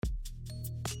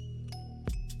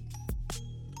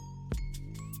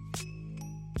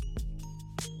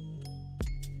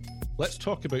Let's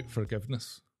talk about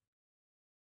forgiveness.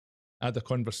 I had a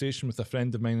conversation with a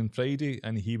friend of mine on Friday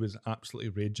and he was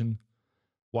absolutely raging.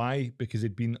 Why? Because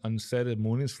he'd been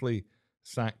unceremoniously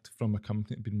sacked from a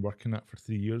company he'd been working at for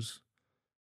 3 years.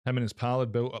 Him and his pal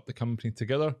had built up the company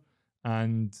together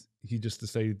and he just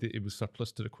decided that it was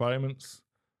surplus to requirements.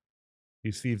 He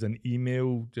received an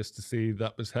email just to say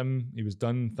that was him. He was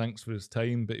done. Thanks for his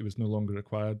time, but he was no longer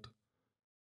required.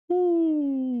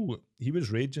 Ooh, he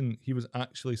was raging. He was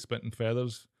actually spitting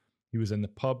feathers. He was in the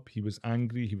pub. He was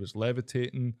angry. He was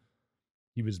levitating.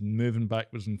 He was moving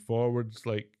backwards and forwards,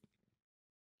 like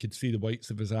could see the whites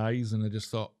of his eyes. And I just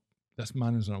thought, this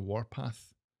man is on a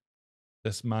warpath.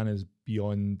 This man is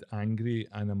beyond angry,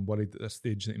 and I'm worried at this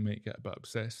stage that he might get a bit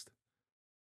obsessed.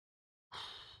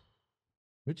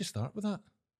 Where'd you start with that?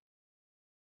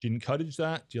 Do you encourage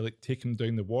that? Do you like take him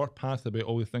down the warpath about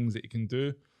all the things that he can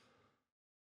do?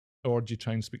 Or do you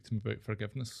try and speak to him about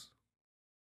forgiveness?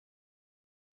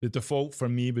 The default for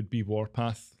me would be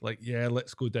warpath. Like, yeah,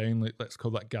 let's go down. Like, let's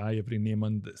call that guy every name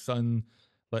under the sun.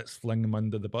 Let's fling him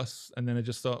under the bus. And then I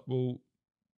just thought, well,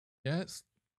 yeah, it's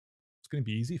going to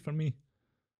be easy for me.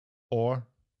 Or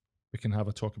we can have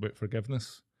a talk about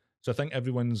forgiveness. So I think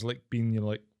everyone's like being,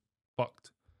 like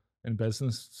fucked in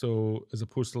business. So as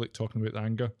opposed to like talking about the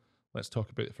anger, let's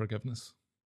talk about the forgiveness.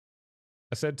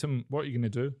 I said to him, what are you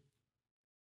going to do?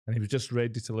 And he was just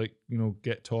ready to like,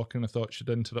 get talking. I thought, should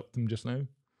I interrupt him just now?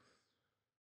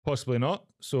 Possibly not.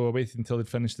 So I waited until he'd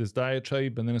finished his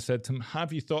diatribe. And then I said to him,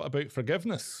 have you thought about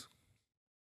forgiveness?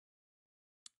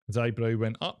 His eyebrow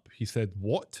went up. He said,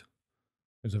 what?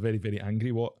 It was a very, very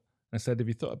angry what. And I said, have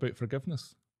you thought about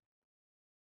forgiveness?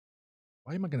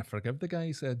 Why am I going to forgive the guy?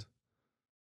 He said,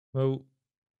 well,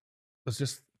 there's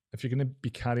just, if you're going to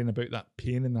be carrying about that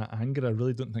pain and that anger, I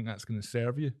really don't think that's going to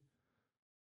serve you.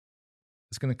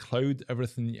 It's going to cloud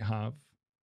everything you have.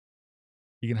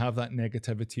 You can have that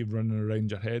negativity running around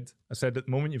your head. I said, at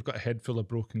the moment, you've got a head full of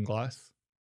broken glass,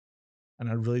 and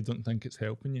I really don't think it's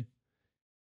helping you.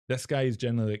 This guy is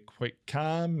generally like quite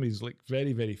calm. He's like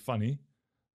very, very funny.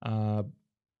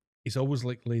 He's always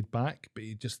like laid back, but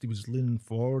he was leaning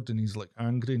forward and he's like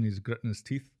angry and he's gritting his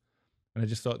teeth. And I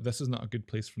just thought, this is not a good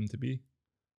place for him to be.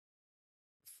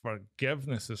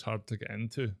 Forgiveness is hard to get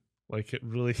into. Like, it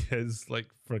really is. Like,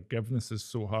 forgiveness is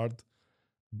so hard.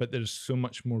 But there's so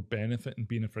much more benefit in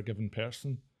being a forgiving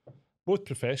person, both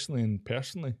professionally and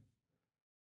personally.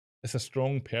 It's a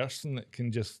strong person that can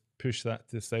just push that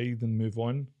to the side and move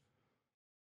on.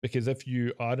 Because if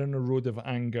you are on a road of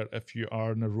anger, if you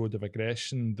are on a road of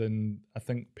aggression, then I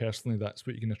think personally that's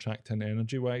what you can attract in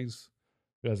energy-wise.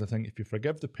 Whereas I think if you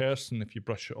forgive the person, if you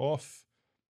brush it off,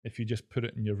 if you just put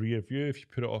it in your rear view, if you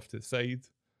put it off to the side,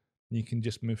 you can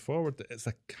just move forward. It's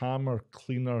a calmer,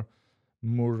 cleaner,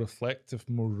 more reflective,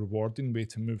 more rewarding way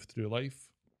to move through life.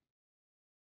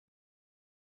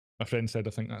 My friend said,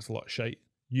 I think that's a lot of shite.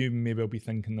 You may well be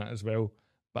thinking that as well,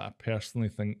 but I personally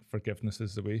think forgiveness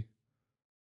is the way.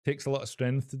 Takes a lot of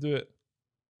strength to do it,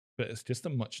 but it's just a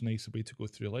much nicer way to go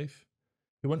through life.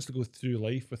 Who wants to go through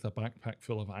life with a backpack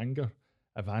full of anger,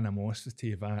 of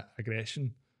animosity, of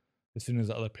aggression? As soon as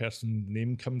the other person's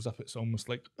name comes up, it's almost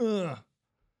like, ugh.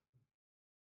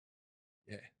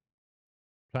 Yeah.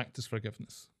 Practice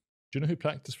forgiveness. Do you know who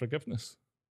practiced forgiveness?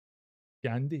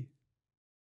 Gandhi.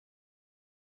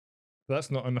 If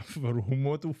that's not enough of a role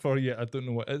model for you, I don't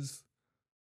know what is.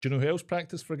 Do you know who else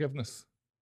practiced forgiveness?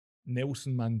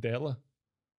 Nelson Mandela.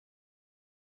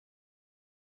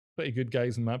 Pretty good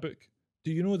guys in my book.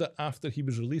 Do you know that after he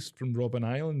was released from Robben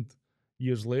Island,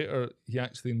 years later, he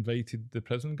actually invited the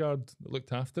prison guard that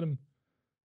looked after him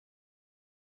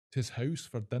to his house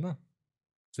for dinner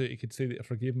so that he could say that he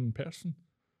forgave him in person?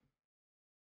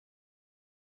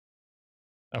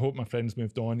 I hope my friend's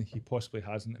moved on. He possibly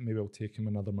hasn't. Maybe it'll take him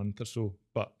another month or so.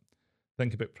 But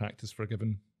think about practice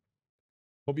forgiving.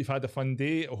 Hope you've had a fun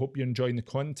day. I hope you're enjoying the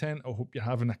content. I hope you're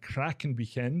having a cracking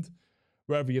weekend.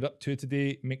 Wherever you're up to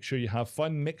today, make sure you have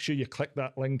fun. Make sure you click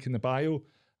that link in the bio.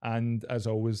 And as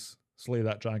always, slay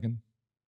that dragon.